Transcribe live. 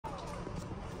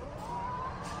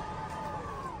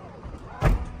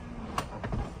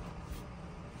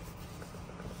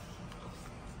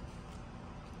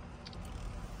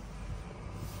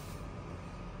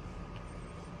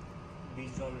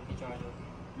Charge होती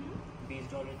है,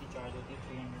 $20 की चार्ज होती है,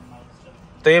 300 माइल्स चलती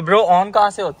है। तो ये ब्रो ऑन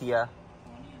कहाँ से होती है?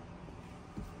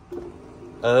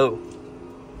 ओह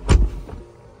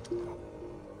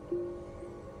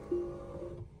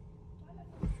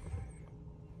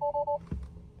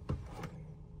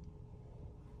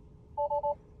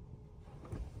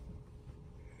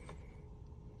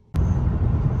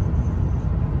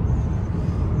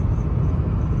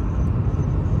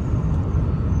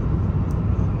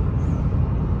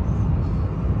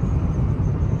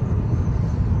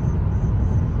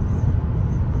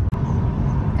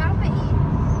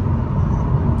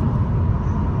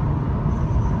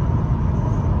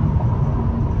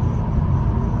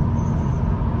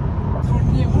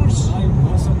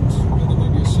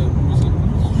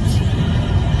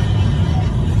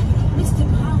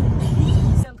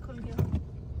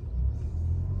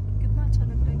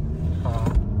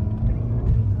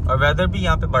और वेदर भी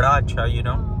यहाँ पे बड़ा अच्छा, you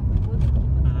know.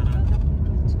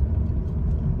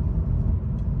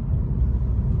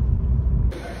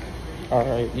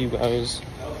 Alright, you guys,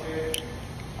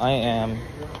 I am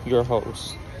your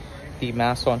host, the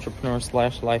mass entrepreneur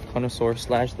slash life connoisseur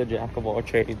slash the jack of all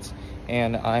trades,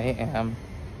 and I am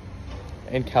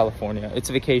in California. It's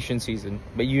vacation season,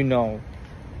 but you know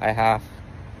I have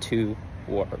to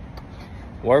work.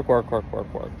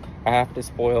 I have to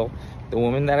spoil the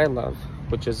woman that I love,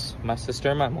 which is my sister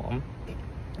and my mom.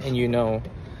 And you know,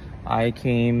 I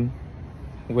came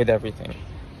with everything.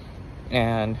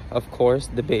 And of course,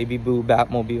 the baby boo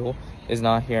Batmobile is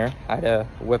not here. I had to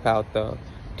whip out the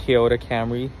Toyota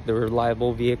Camry, the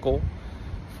reliable vehicle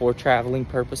for traveling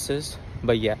purposes.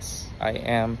 But yes, I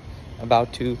am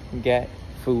about to get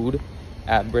food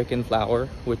at Brick and Flower,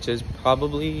 which is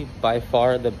probably by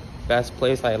far the best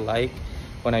place I like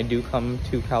when I do come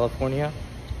to California.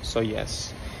 So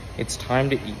yes, it's time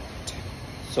to eat.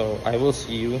 So I will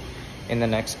see you in the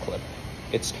next clip.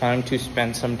 It's time to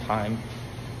spend some time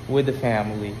with the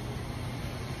family.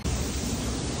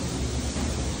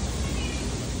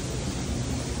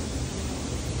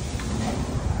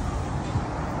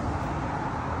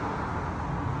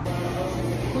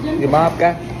 दिमाग का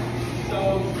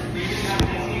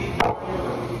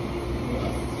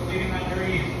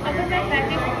अगर मैं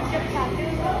packet जब खाती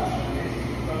हूँ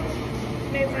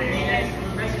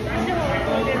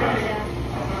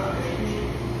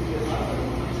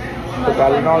तो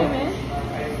कैलोनॉल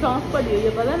sauce पड़ी है, ये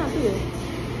पता है ना तुझे?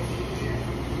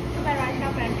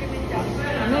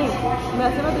 नहीं,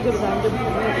 वैसे मैं तुझे बताऊँ जब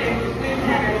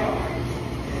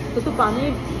तो तू पानी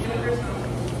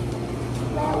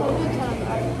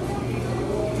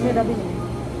मेरा भी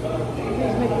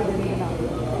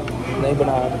नहीं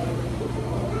बनाया.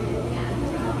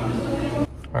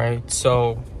 Alright, so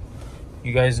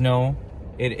you guys know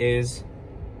it is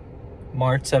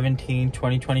March 17,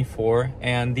 2024,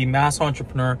 and the mass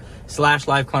entrepreneur slash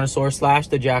life connoisseur slash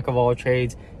the jack of all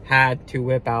trades had to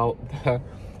whip out the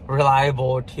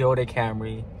reliable Toyota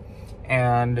Camry.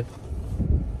 And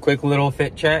quick little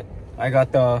fit check. I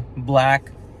got the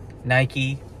black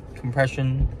Nike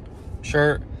compression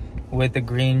shirt with the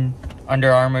green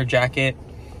Under Armour jacket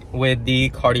with the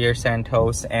Cartier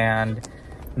Santos and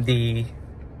the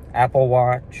Apple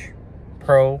Watch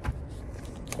Pro,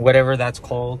 whatever that's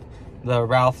called, the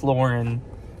Ralph Lauren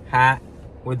hat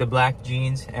with the black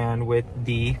jeans and with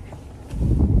the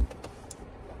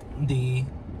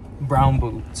brown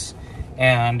boots.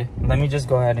 And let me just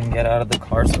go ahead and get out of the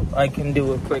car so I can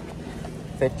do a quick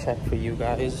fit check for you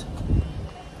guys.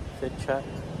 Fit check.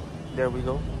 There we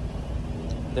go.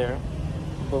 There.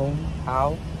 Boom.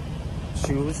 How?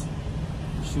 Shoes.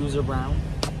 Shoes are brown.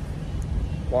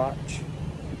 Watch.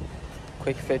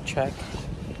 Quick fit check.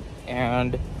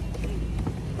 And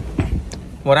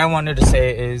what I wanted to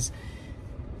say is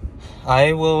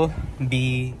I will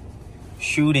be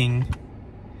shooting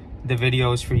the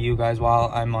videos for you guys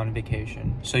while I'm on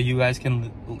vacation, so you guys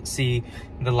can see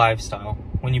the lifestyle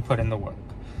when you put in the work.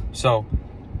 So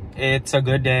it's a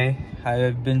good day.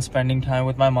 I've been spending time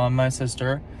with my mom and my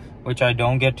sister, which I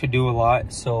don't get to do a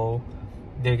lot, so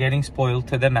they're getting spoiled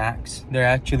to the max. They're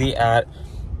actually at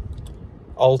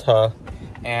Ulta,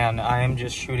 and I am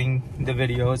just shooting the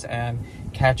videos and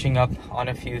catching up on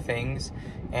a few things.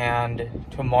 And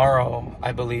tomorrow,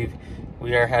 I believe,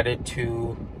 we are headed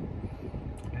to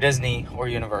Disney or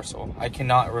Universal. I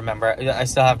cannot remember. I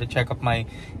still have to check up my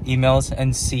emails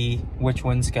and see which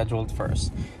one's scheduled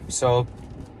first. So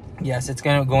yes, it's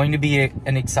going to be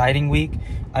an exciting week.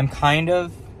 I'm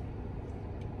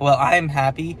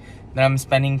happy that I'm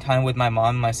spending time with my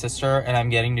mom and my sister, and I'm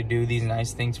getting to do these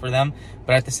nice things for them.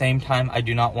 But at the same time, I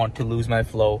do not want to lose my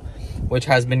flow, which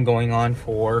has been going on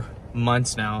for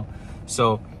months now.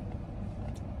 So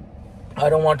I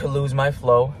don't want to lose my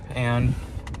flow, and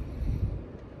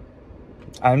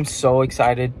I'm so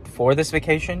excited for this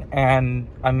vacation, and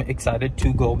I'm excited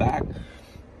to go back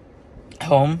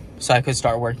home so I could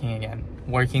start working again,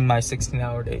 working my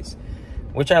 16-hour days,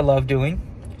 which I love doing.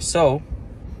 So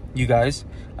you guys,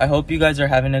 I hope you guys are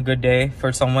having a good day.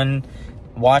 For someone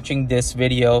watching this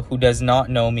video who does not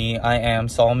know me, I am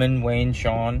Solomon Wayne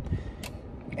Sean,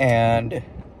 and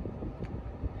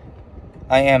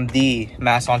I am the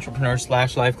mass entrepreneur /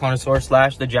 life connoisseur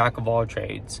 / the jack of all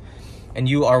trades. And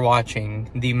you are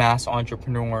watching the mass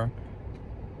entrepreneur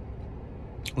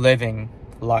living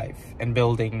life and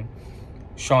building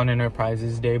Sean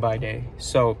Enterprises day by day.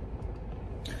 So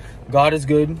God is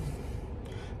good.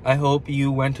 I hope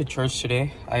you went to church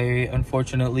today. I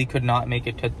unfortunately could not make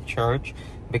it to church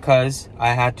because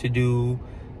I had to do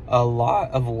a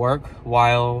lot of work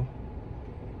while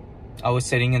I was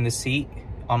sitting in the seat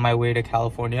on my way to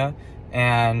California,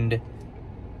 and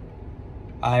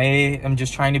I am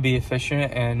just trying to be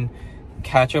efficient and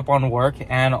catch up on work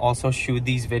and also shoot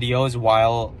these videos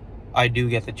while I do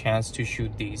get the chance to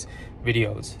shoot these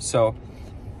videos. So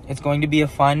it's going to be a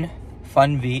fun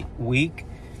week.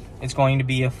 It's going to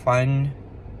be a fun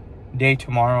day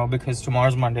tomorrow because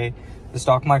tomorrow's Monday. The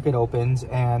stock market opens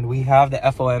and we have the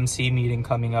FOMC meeting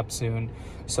coming up soon.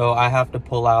 So I have to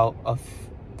pull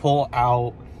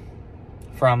out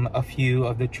from a few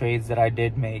of the trades that I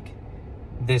did make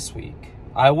this week.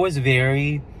 I was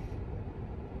very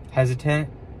hesitant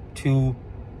to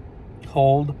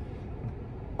hold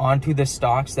onto the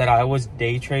stocks that I was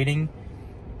day trading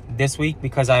this week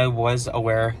because I was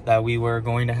aware that we were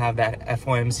going to have that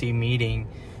FOMC meeting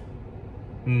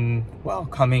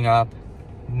coming up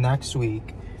next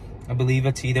week. I believe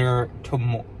it's either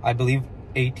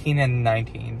 18 and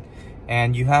 19,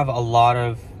 and you have a lot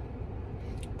of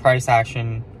price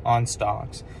action on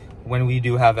stocks when we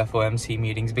do have FOMC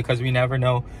meetings because we never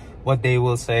know what they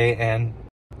will say. And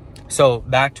so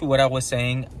back to what I was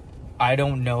saying, I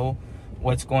don't know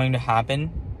what's going to happen,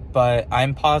 but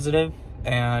I'm positive,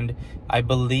 and I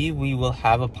believe we will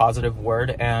have a positive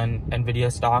word, and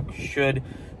Nvidia stock should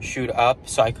shoot up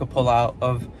so I could pull out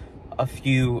of a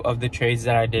few of the trades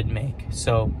that I did make.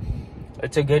 So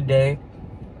it's a good day.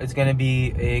 It's gonna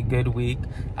be a good week.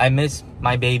 I miss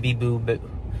my baby boo boo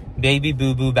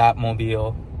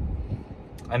Batmobile.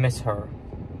 I miss her.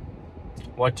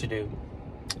 What to do?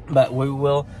 But we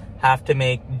will have to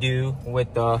make do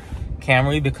with the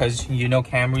Camry because you know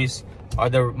Camrys are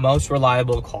the most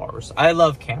reliable cars. I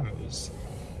love Camrys.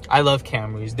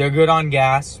 They're good on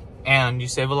gas and you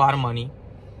save a lot of money,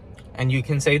 and you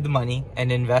can save the money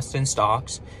and invest in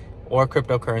stocks or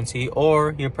cryptocurrency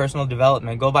or your personal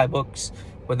development. Go buy books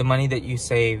with the money that you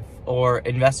save, or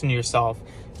invest in yourself.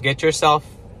 Get yourself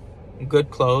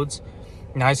good clothes,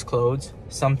 nice clothes,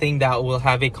 something that will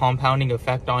have a compounding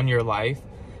effect on your life,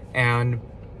 and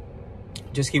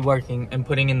just keep working and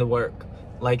putting in the work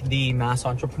like the mass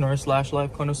entrepreneur /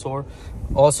 life connoisseur.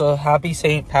 Also, happy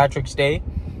St. Patrick's Day.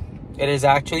 It is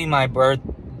actually my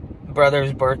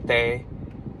brother's birthday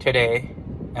today,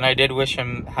 and I did wish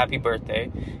him happy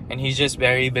birthday, and he's just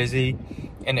very busy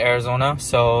in Arizona,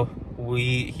 so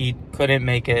he couldn't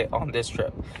make it on this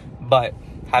trip. But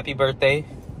happy birthday,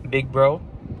 big bro.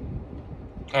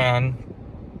 And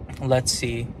let's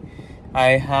see,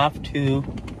 I have to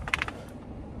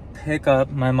pick up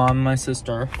my mom and my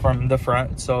sister from the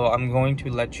front, so I'm going to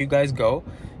let you guys go,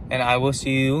 and I will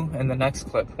see you in the next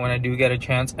clip when I do get a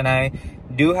chance. And I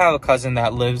do have a cousin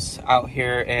that lives out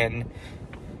here in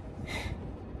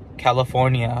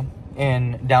California,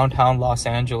 in downtown Los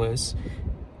Angeles,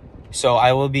 so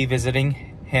I will be visiting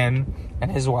him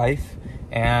and his wife,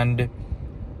 and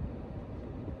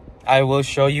I will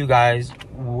show you guys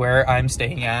where I'm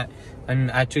staying at. I'm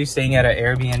actually staying at an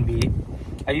Airbnb.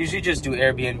 I usually just do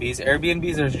Airbnbs.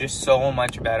 Airbnbs are just so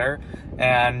much better,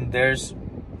 and there's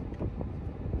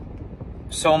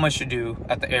so much to do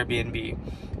at the Airbnb.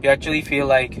 You actually feel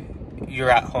like you're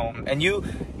at home, and you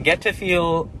get to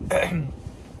feel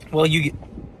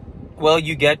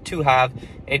you get to have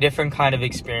a different kind of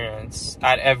experience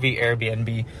at every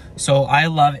Airbnb. So I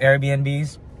love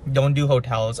Airbnbs. Don't do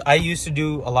hotels. I used to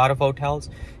do a lot of hotels,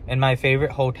 and my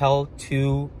favorite hotel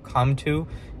to come to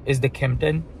is the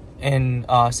Kimpton in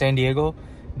San Diego,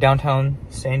 downtown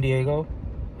San Diego,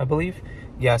 I believe.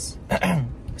 Yes.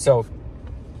 So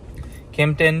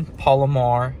Kimpton,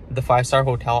 Palomar, the 5-star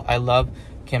hotel. I love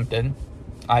Kimpton.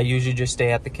 I usually just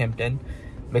stay at the Kimpton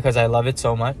because I love it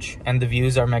so much, and the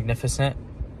views are magnificent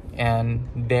and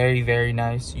very, very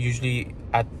nice. Usually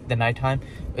at the nighttime,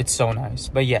 it's so nice.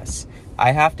 But yes,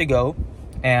 I have to go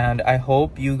and I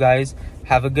hope you guys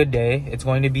have a good day. It's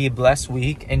going to be a blessed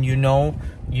week, and you're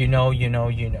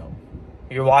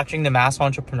watching The Mass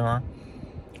Entrepreneur,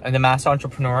 and The Mass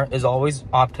Entrepreneur is always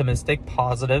optimistic,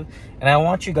 positive, and I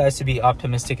want you guys to be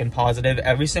optimistic and positive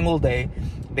every single day,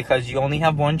 because you only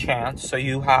have one chance, so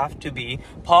you have to be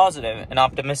positive and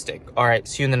optimistic. All right,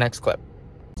 see you in the next clip.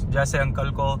 जैसे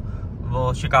uncle को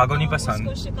वो Chicago नहीं पसंद,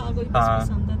 उसको Chicago ही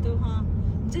पसंद है, तो हाँ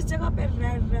जिस जगह पे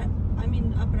I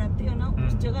mean आप रहते हो ना,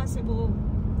 उस जगह से वो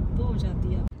हो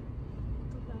जाती है।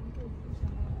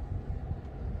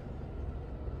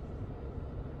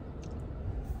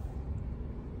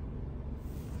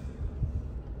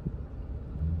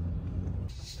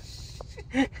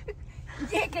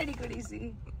 ये केड़ी कुड़ी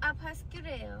सी आप हंस क्यों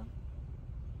रहे हो?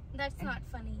 That's not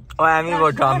funny. और एमी वो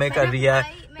ड्रामे कर रही है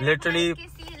लिटरली।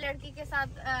 किसी लड़की के साथ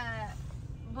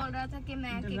बोल रहा था कि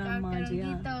मैं किक आउट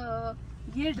करूंगी, तो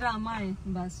ये ड्रामा है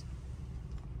बस।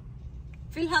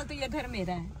 फिलहाल तो ये घर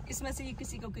मेरा है, इसमें से ये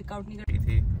किसी को किक आउट नहीं कर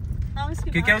थी। हाँ,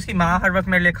 क्योंकि उसकी माँ हर वक्त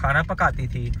मेरे लिए खाना पकाती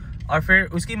थी, और फिर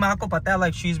उसकी माँ को पता है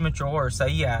लाइक शी इज मैच्योर,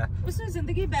 सही है, उसने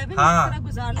जिंदगी बेबी की तरह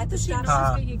गुजार ली, तो शी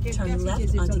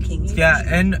क्या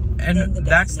एंड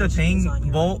दैट्स द थिंग,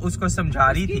 वो उसको समझा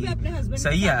रही थी,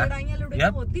 सही है,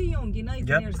 यप होती ही होंगी ना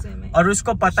इतने अरसे में, और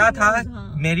उसको पता था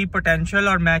मेरी पोटेंशियल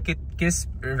और मैं किस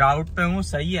राउट पे हूँ,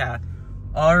 सही है,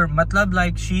 और मतलब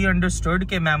लाइक शी अंडरस्टूड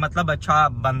कि मैं मतलब अच्छा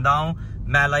बंदा हूँ,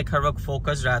 मैं लाइक हर वक्त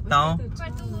फोकस रहता हूँ।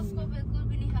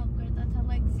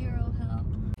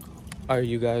 Alright,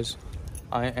 you guys,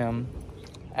 I am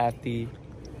at the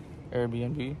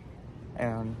Airbnb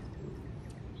and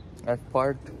I've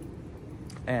parked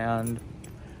and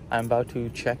I'm about to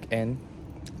check in,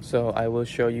 so I will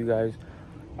show you guys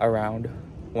around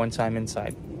once I'm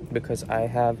inside, because I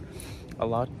have a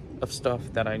lot of stuff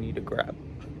that I need to grab.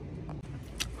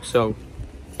 So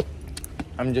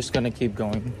I'm just gonna keep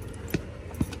going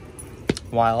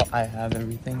while I have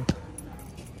everything.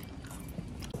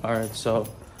 Alright, so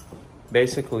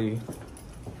basically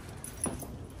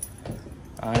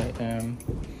I am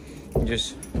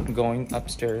just going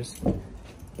upstairs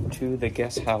to the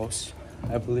guest house,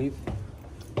 I believe,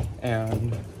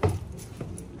 and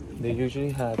they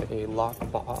usually have a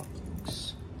lockbox.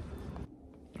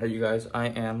 Alright, you guys, I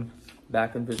am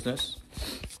back in business.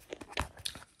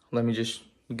 Let me just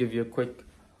give you a quick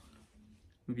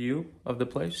view of the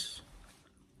place.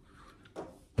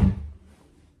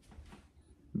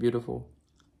 Beautiful.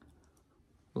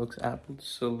 Looks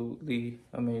absolutely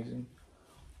amazing.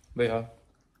 But yeah,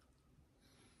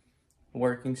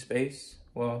 working space,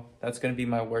 well, that's gonna be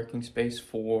my working space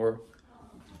for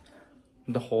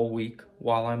the whole week.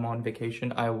 While I'm on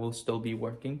vacation, I will still be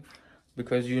working,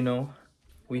 because you know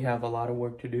we have a lot of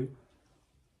work to do.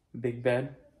 Big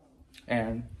bed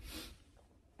and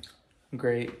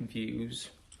great views,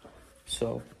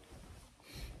 so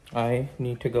I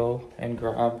need to go and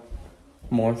grab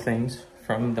more things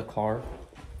from the car.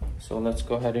 So let's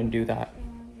go ahead and do that.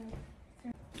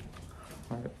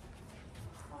 All right.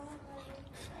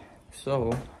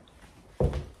 So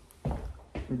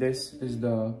this is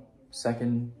the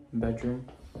second bedroom,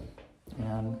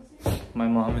 and my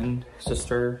mom and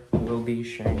sister will be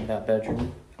sharing that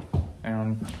bedroom,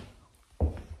 and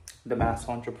the Mass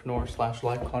Entrepreneur /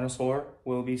 Life Connoisseur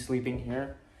will be sleeping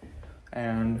here,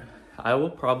 and I will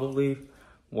probably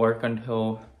work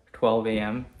until 12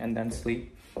 a.m. and then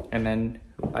sleep, and then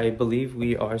I believe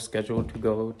we are scheduled to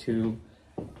go to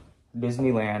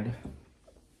Disneyland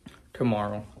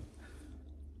tomorrow.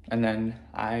 And then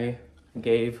I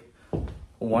gave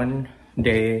one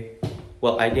day,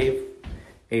 well, I gave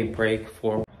a break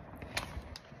for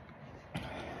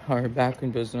our back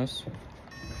in business.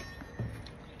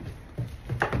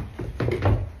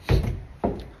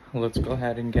 Let's go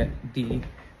ahead and get the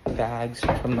bags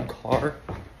from the car,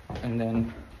 and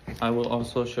then I will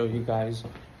also show you guys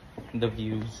the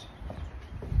views,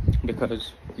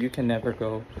 because you can never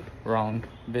go wrong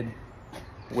with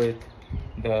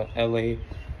the LA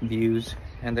views,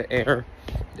 and the air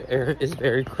is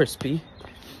very crispy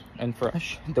and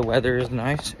fresh. The weather is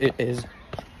nice. It is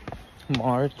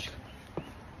March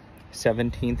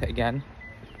 17th again,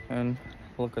 and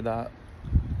look at that,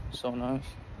 so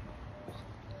nice,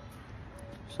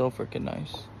 so freaking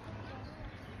nice.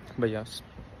 But yes,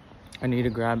 I need to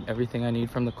grab everything I need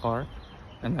from the car,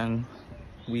 and then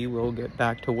we will get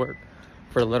back to work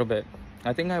for a little bit.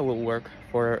 I think I will work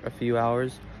for a few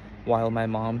hours while my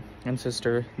mom and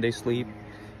sister, they sleep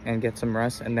and get some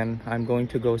rest, and then I'm going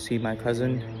to go see my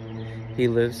cousin. He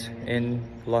lives in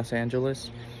Los Angeles,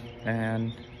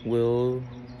 and we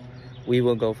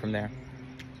will go from there.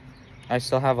 I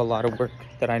still have a lot of work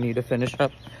that I need to finish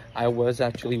up. I was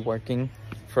actually working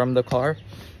from the car.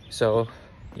 So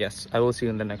yes, I will see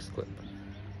you in the next clip.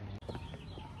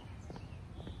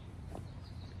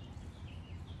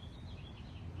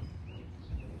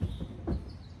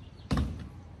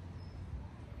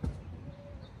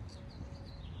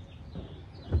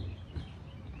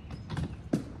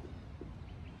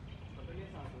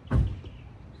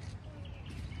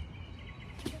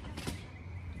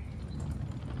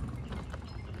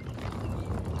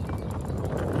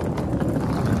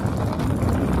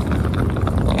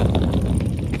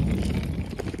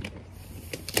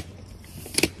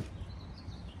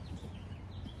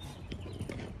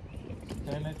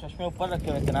 चश्मे ऊपर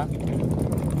रखे हुए थे ना।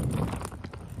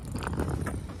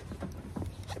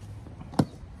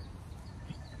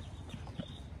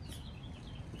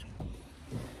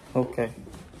 Okay,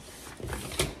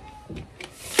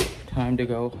 time to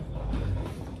go.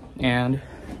 And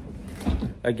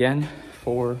again,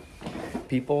 for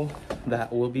people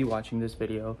that will be watching this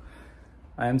video,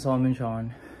 I am Solomon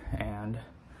Sean, and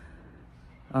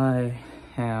I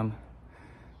am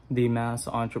the mass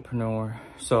entrepreneur.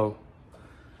 So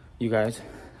you guys,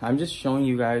 I'm just showing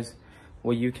you guys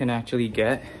what you can actually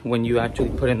get when you actually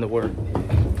put in the work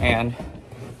and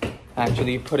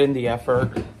actually put in the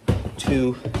effort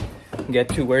to get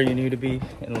to where you need to be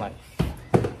in life.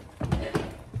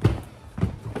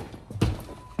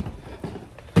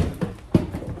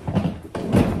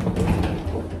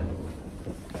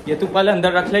 ये तू पहले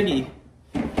अंदर रख लेगी?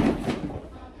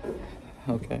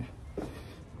 Okay,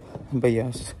 but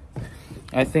yes,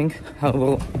 I think I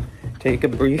will take a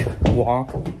brief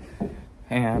walk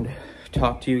and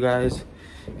talk to you guys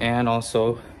and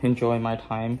also enjoy my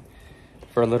time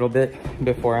for a little bit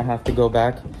before I have to go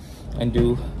back and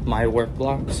do my work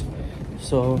blocks.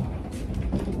 So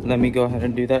let me go ahead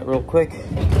and do that real quick.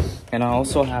 And I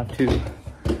also have to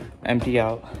empty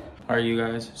out. All right, you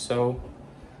guys, so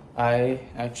I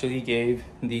actually gave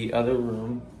the other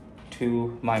room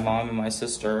to my mom and my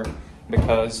sister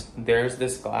because there's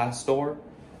this glass door,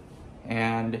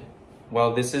 and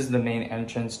well, this is the main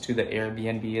entrance to the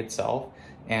Airbnb itself,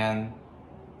 and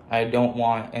I don't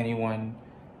want anyone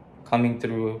coming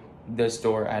through this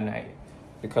door at night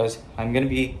because I'm gonna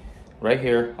be right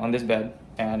here on this bed,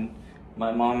 and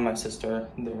my mom and my sister,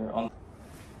 they're on.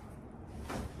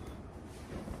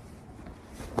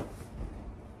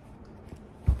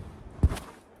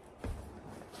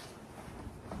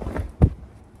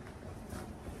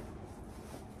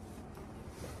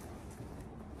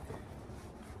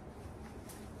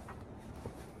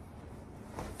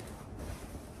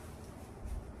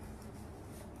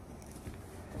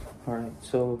 Alright,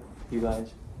 so you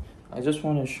guys, I just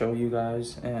want to show you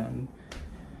guys and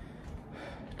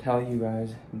tell you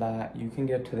guys that you can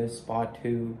get to this spot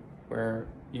too where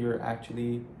you're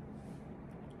actually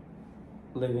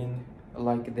living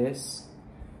like this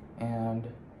and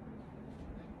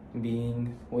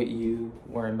being what you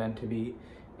were meant to be.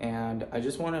 And I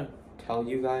just want to tell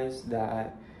you guys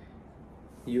that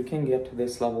you can get to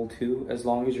this level too as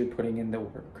long as you're putting in the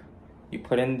work. You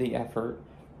put in the effort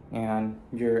and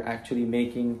you're actually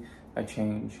making a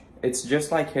change. It's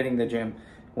just like hitting the gym.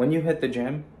 When you hit the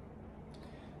gym,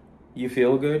 you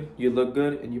feel good, you look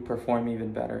good, and you perform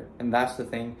even better. And that's the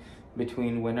thing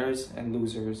between winners and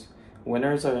losers.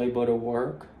 Winners are able to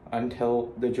work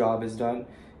until the job is done,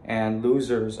 and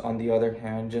losers, on the other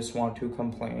hand, just want to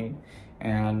complain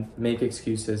and make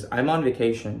excuses. I'm on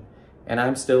vacation and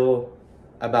I'm still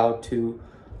about to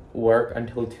work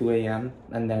until 2 a.m.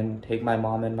 and then take my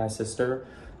mom and my sister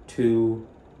to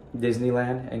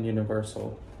Disneyland and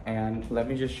Universal. And let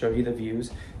me just show you the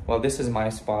views. Well, this is my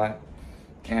spot,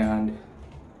 and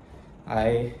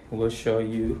I will show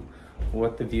you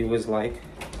what the view is like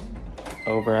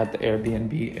over at the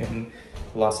Airbnb in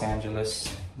Los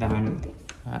Angeles that I'm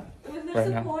at right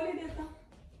now.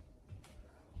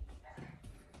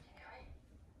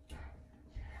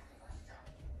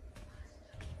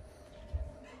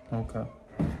 Okay,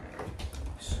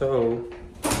 so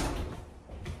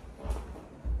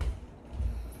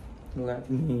let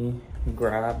me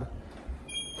grab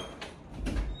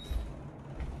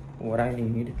what I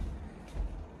need,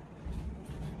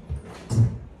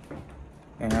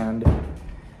 and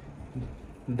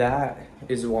that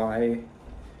is why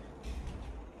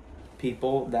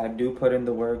people that do put in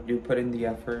the work, do put in the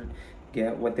effort,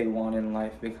 get what they want in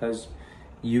life, because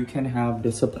you can have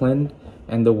discipline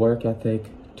and the work ethic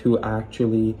to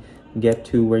actually get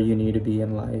to where you need to be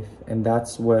in life. And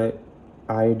that's what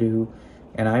I do.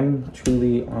 And I'm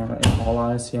truly, in all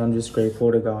honesty, I'm just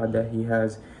grateful to God that He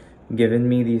has given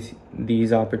me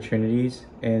these opportunities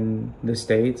in the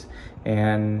States,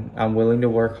 and I'm willing to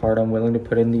work hard. I'm willing to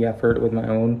put in the effort with my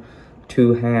own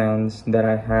 2 hands that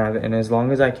I have, and as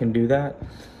long as I can do that,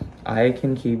 I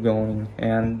can keep going.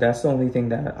 And that's the only thing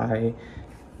that I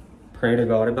pray to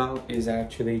God about, is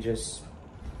actually just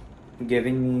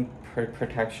giving me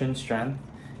protection, strength,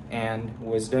 and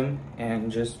wisdom,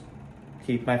 and just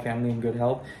keep my family in good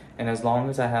health. And as long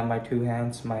as I have my 2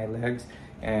 hands, my legs,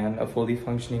 and a fully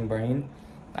functioning brain,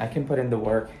 I can put in the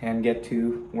work and get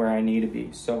to where I need to be.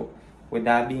 So with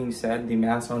that being said, the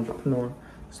mass entrepreneur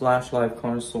 / life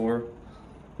connoisseur,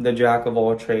 the jack of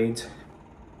all trades,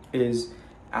 is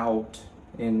out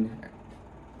in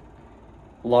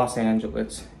Los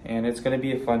Angeles, and it's gonna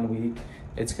be a fun week.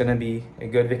 It's gonna be a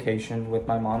good vacation with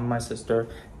my mom and my sister,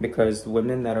 because the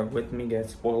women that are with me get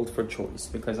spoiled for choice,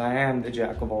 because I am the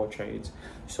jack of all trades.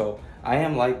 So I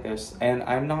am like this, and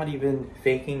I'm not even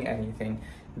faking anything.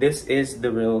 This is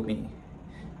the real me,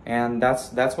 and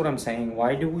that's what I'm saying.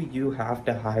 Why do you have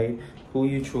to hide who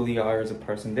you truly are as a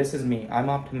person? This is me. I'm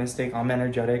optimistic, I'm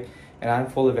energetic, and I'm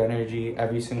full of energy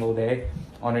every single day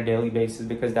on a daily basis,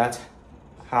 because that's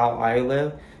how I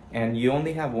live. And you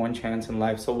only have one chance in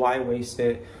life, so why waste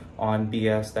it on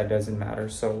BS that doesn't matter?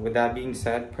 So with that being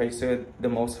said, praise to the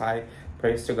Most High,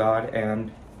 praise to God,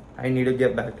 and I need to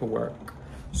get back to work.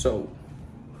 So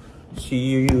see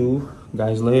you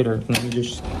guys later. Let me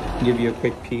just give you a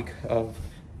quick peek of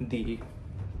the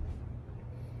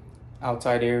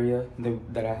outside area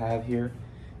that I have here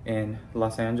in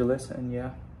Los Angeles. And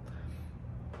yeah,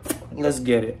 let's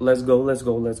get it. Let's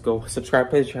go.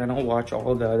 Subscribe to the channel, watch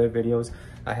all the other videos.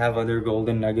 I have other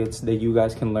golden nuggets that you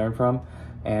guys can learn from.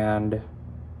 And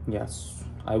yes,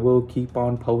 I will keep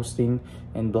on posting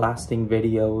and blasting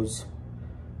videos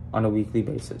on a weekly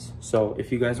basis. So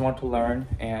if you guys want to learn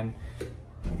and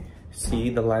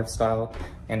see the lifestyle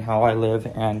and how I live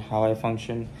and how I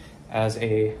function as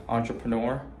a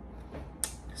entrepreneur,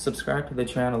 subscribe to the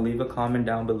channel. Leave a comment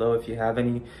down below. If you have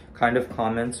any kind of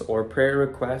comments or prayer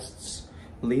requests,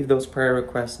 leave those prayer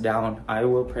requests down. I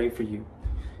will pray for you.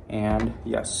 And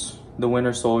yes, the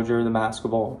winter soldier, the mask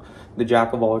of all, the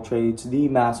jack of all trades, the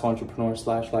mass entrepreneur /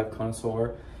 life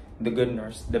connoisseur, the good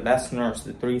nurse, the best nurse,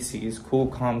 the 3 C's, cool,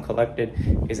 calm, collected,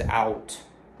 is out.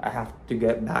 I have to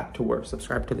get back to work.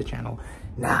 Subscribe to the channel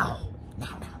now.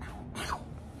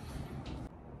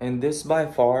 And this by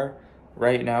far,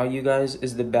 right now, you guys,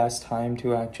 is the best time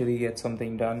to actually get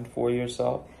something done for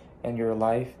yourself and your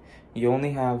life. You're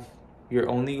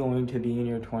only going to be in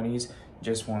your 20s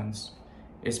just once.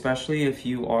 Especially if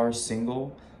you are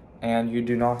single and you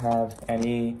do not have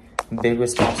any big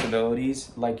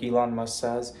responsibilities, like Elon Musk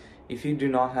says. If you do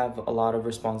not have a lot of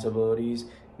responsibilities,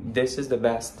 this is the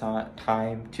best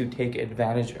time to take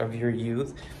advantage of your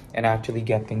youth and actually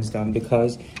get things done.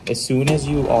 Because as soon as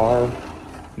you are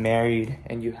married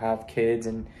and you have kids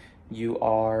and you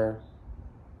are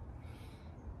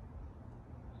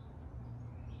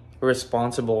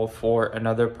responsible for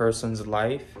another person's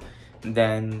life,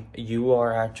 then you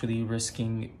are actually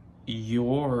risking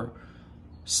yourself,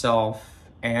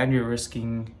 and you're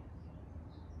risking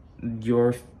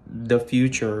the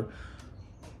future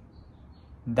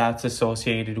that's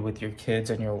associated with your kids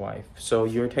and your wife. So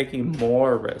you're taking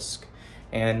more risk.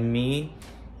 And me,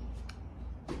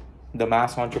 the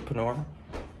mass entrepreneur,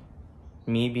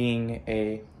 me being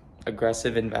a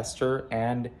aggressive investor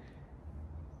and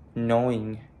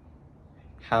knowing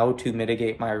how to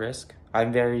mitigate my risk, I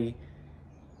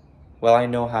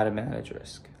know how to manage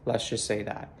risk. Let's just say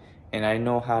that. And I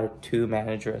know how to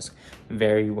manage risk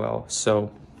very well.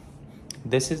 So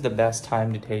this is the best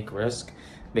time to take risk,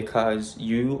 because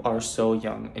you are so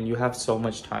young and you have so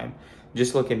much time.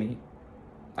 Just look at me.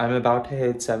 I'm about to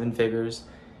hit 7 figures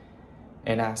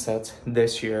in assets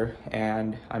this year,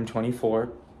 and I'm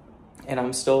 24, and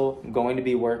I'm still going to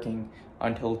be working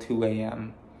until 2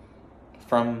 a.m.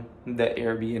 from the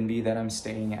Airbnb that I'm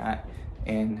staying at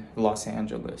in Los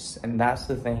Angeles. And that's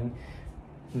the thing.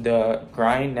 The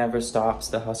grind never stops,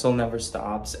 the hustle never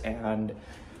stops, and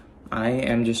I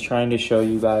am just trying to show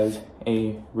you guys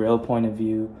a real point of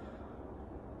view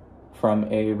from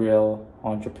a real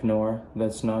entrepreneur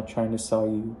that's not trying to sell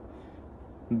you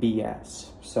BS.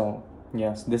 So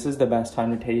yes, this is the best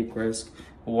time to take risk.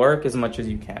 Work as much as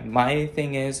you can. My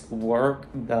thing is work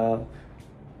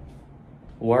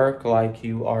like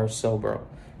you are so broke.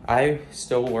 I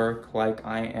still work like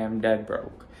I am dead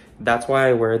broke. That's why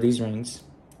I wear these rings.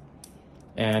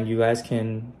 And you guys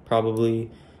can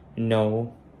probably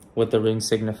know what the rings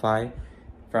signify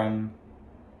from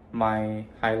my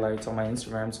highlights on my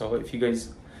Instagram. So if you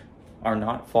guys are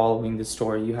not following the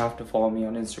story, you have to follow me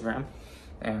on Instagram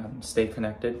and stay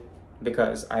connected.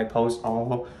 because I post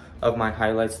all of my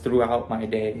highlights throughout my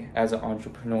day as an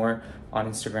entrepreneur on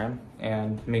Instagram.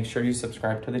 And make sure you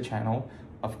subscribe to the channel,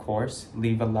 of course.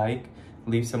 Leave a like,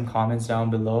 leave some comments down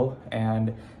below,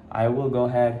 and I will go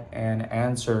ahead and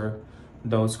answer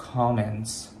those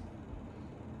comments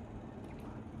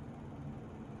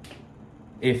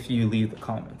if you leave the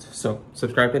comments. So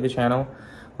subscribe to the channel,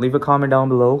 leave a comment down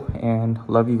below, and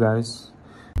love you guys.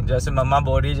 जैसे मम्मा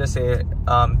बोल रही जैसे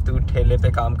तू ठेले पे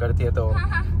काम करती है तो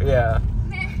या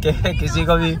किसी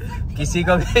को भी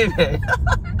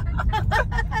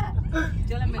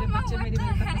चलो मेरे बच्चे मेरी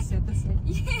बेटा से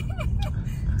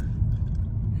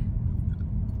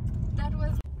That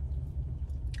was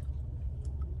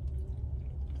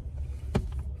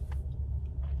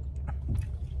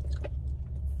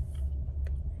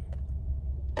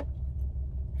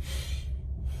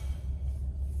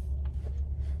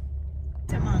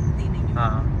मांगती नहीं हूँ।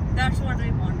 हाँ That's what I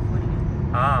want for you.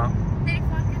 हाँ तेरे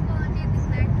फोन की क्वालिटी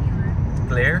दिखता क्यों है?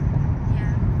 clear?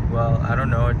 Yeah. Well, I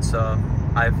don't know, it's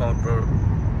iPhone Pro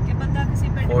कि बंदा किसी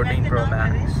पे 14 depend Pro ना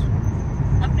करे, Max.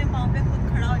 अपने पाँव पे खुद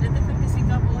खड़ा हो जाते, फिर किसी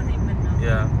का वो नहीं बनना,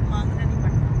 Yeah. मांगना नहीं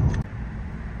पड़ता।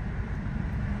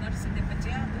 नर्स दे बच्चे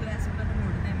तू ऐसे वक्त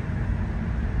मोड़ दे,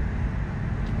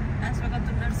 ऐसे वक्त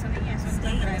तू नर्स नहीं है, ऐसे वक्त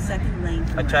ड्राइवर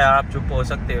है। अच्छा यार आप चुप हो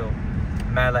सकते हो,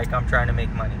 मैं like I'm trying to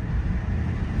make money.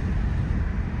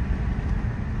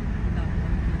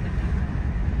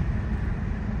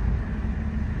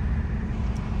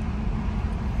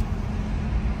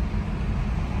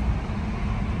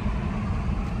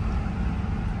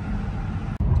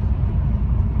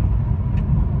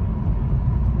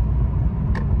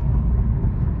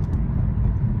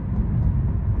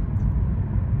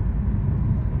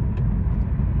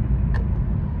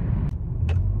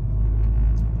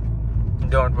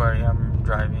 Don't worry, I'm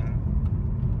driving.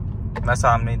 मैं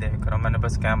सामने ही देख रहा हूँ, मैंने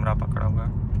बस कैमरा पकड़ा हुआ है.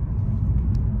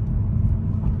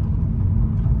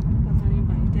 पता नहीं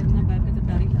भाई, तेरे ना बैठ के तो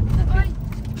डर ही लगता है।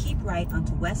 Keep right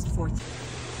onto West 4th.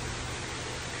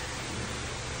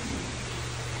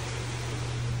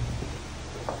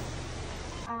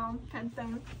 खत्म।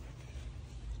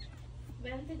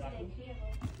 मैंने तो देखी है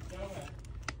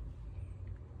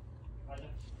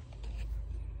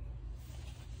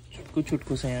वो।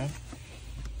 चुटकू से यार.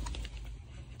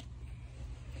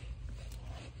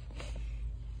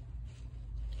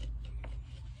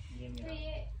 तो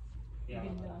ये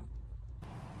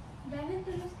मैंने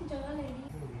तो उसकी जगह ले ली।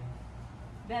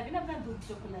 बैबी ना अपना दूध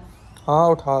चुक ले। हाँ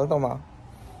उठा तो माँ.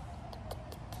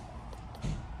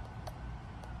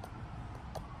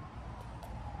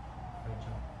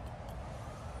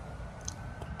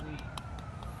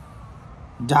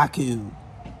 Daku.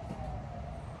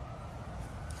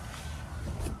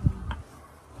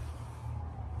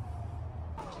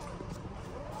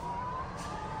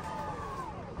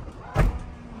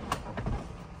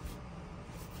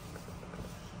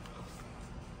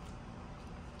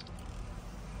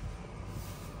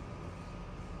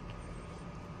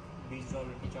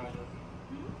 $20 की चार्ज होती है.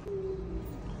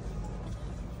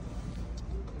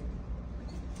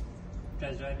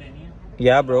 टेस्ट ड्राइव लेनी है?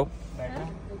 Yeah bro. बैठा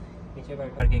पीछे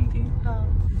बैठ पार्किंग थी हाँ।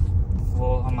 वो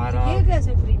हमारा. ये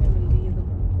कैसे फ्री में मिल रही है तो?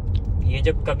 ये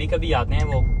जब कभी कभी आते हैं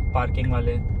वो पार्किंग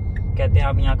वाले कहते हैं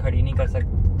आप यहाँ खड़ी नहीं कर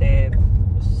सकते,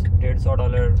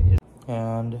 $150.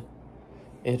 And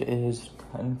it is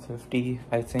 10:50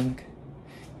 I think,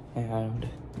 and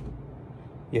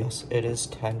yes it is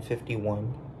 10:51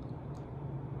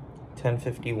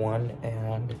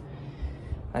 and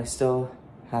I still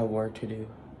have work to do.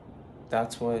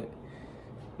 That's what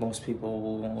most people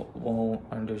won't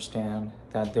understand,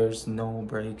 that there's no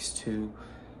breaks to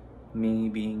me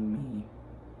being me.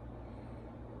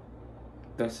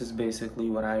 This is basically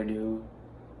what I do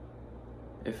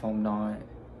if I'm not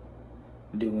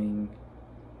doing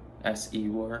SE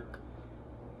work.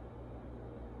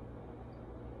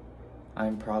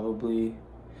 I'm probably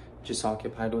just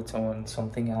occupied with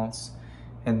something else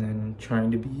and then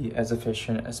trying to be as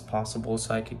efficient as possible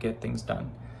so I could get things done.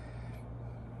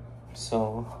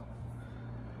 So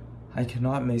I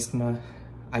cannot miss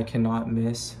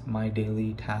my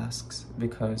daily tasks,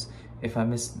 because if I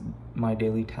miss my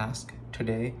daily task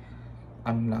today,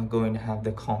 I'm not going to have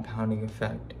the compounding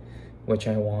effect which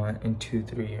I want in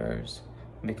 2-3 years,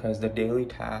 because the daily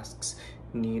tasks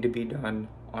need to be done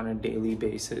on a daily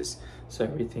basis so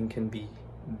everything can be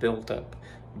built up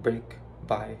brick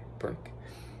by brick.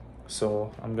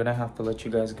 So I'm gonna have to let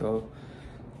you guys go.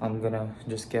 I'm gonna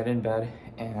just get in bed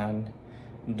and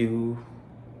do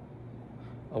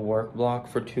a work block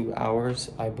for 2 hours.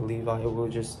 I believe I will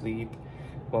just sleep,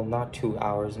 well, not 2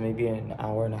 hours, maybe an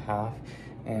hour and a half,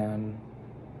 and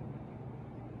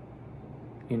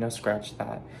you know, scratch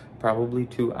that. Probably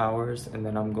 2 hours, and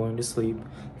then I'm going to sleep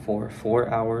for 4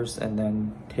 hours, and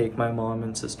then take my mom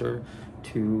and sister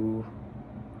to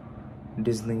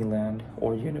Disneyland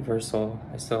or Universal.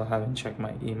 I still haven't checked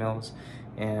my emails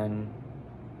and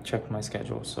checked my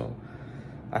schedule, so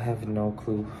I have no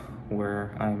clue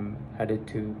where I'm headed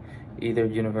to, either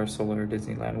Universal or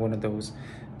Disneyland, one of those.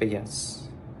 But yes,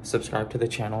 subscribe to the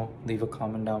channel, leave a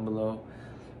comment down below.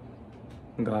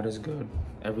 God is good,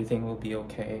 everything will be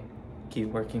okay. Keep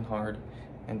working hard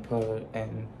and put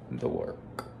in the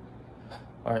work.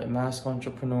 All right, mask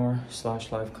entrepreneur /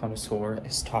 life connoisseur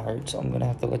is tired, so I'm gonna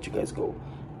have to let you guys go.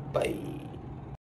 Bye.